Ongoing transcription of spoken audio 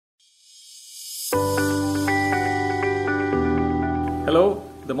Hello,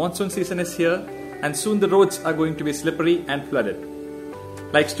 the monsoon season is here and soon the roads are going to be slippery and flooded.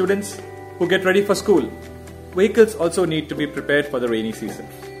 Like students who get ready for school, vehicles also need to be prepared for the rainy season.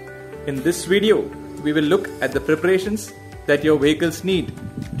 In this video, we will look at the preparations that your vehicles need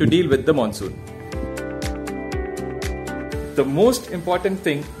to deal with the monsoon. The most important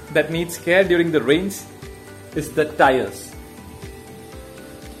thing that needs care during the rains is the tires.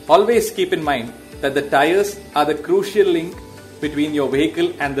 Always keep in mind that the tires are the crucial link between your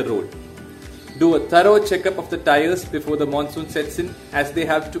vehicle and the road. Do a thorough checkup of the tires before the monsoon sets in, as they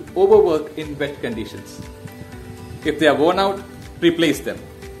have to overwork in wet conditions. If they are worn out, replace them.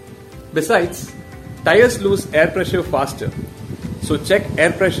 Besides, tires lose air pressure faster, so check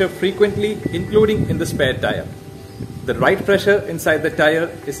air pressure frequently, including in the spare tire. The right pressure inside the tire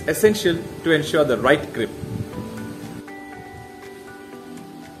is essential to ensure the right grip.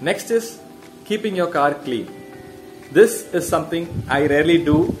 Next is keeping your car clean. This is something I rarely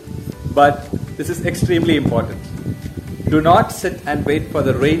do, but this is extremely important. Do not sit and wait for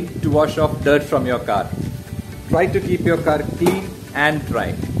the rain to wash off dirt from your car. Try to keep your car clean and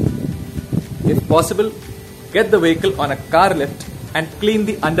dry. If possible, get the vehicle on a car lift and clean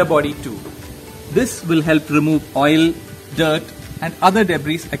the underbody too. This will help remove oil, dirt and other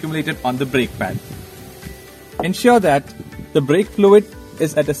debris accumulated on the brake pad. Ensure that the brake fluid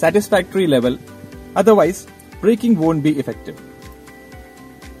is at a satisfactory level, otherwise braking won't be effective.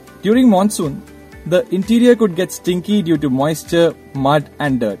 During monsoon, the interior could get stinky due to moisture, mud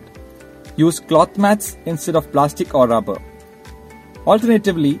and dirt. Use cloth mats instead of plastic or rubber.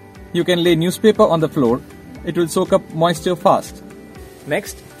 Alternatively, you can lay newspaper on the floor. It will soak up moisture fast.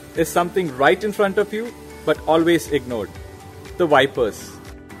 Next is something right in front of you but always ignored: the wipers.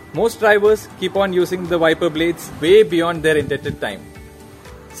 Most drivers keep on using the wiper blades way beyond their intended time.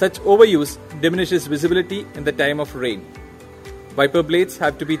 Such overuse diminishes visibility in the time of rain. Wiper blades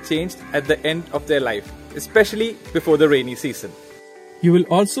have to be changed at the end of their life, especially before the rainy season. You will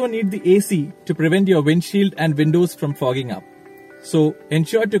also need the AC to prevent your windshield and windows from fogging up. So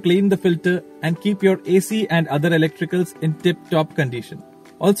ensure to clean the filter and keep your AC and other electricals in tip-top condition.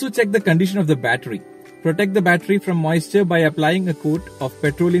 Also check the condition of the battery. Protect the battery from moisture by applying a coat of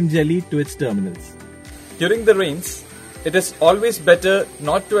petroleum jelly to its terminals. During the rains, it is always better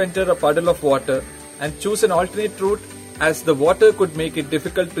not to enter a puddle of water and choose an alternate route, as the water could make it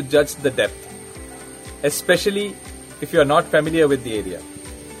difficult to judge the depth, especially if you are not familiar with the area.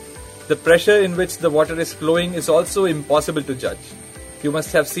 The pressure in which the water is flowing is also impossible to judge. You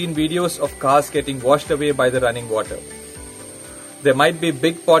must have seen videos of cars getting washed away by the running water. There might be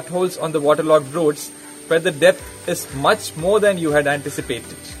big potholes on the waterlogged roads where the depth is much more than you had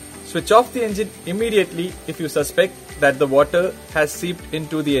anticipated. Switch off the engine immediately if you suspect that the water has seeped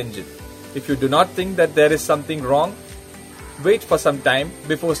into the engine. If you do not think that there is something wrong, wait for some time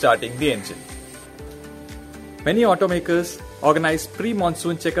before starting the engine. Many automakers organize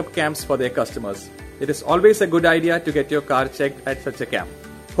pre-monsoon checkup camps for their customers. It is always a good idea to get your car checked at such a camp.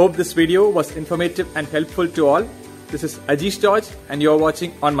 Hope this video was informative and helpful to all. This is Ajish George and you are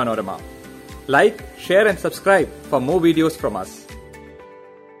watching on Manorama. Like, share and subscribe for more videos from us.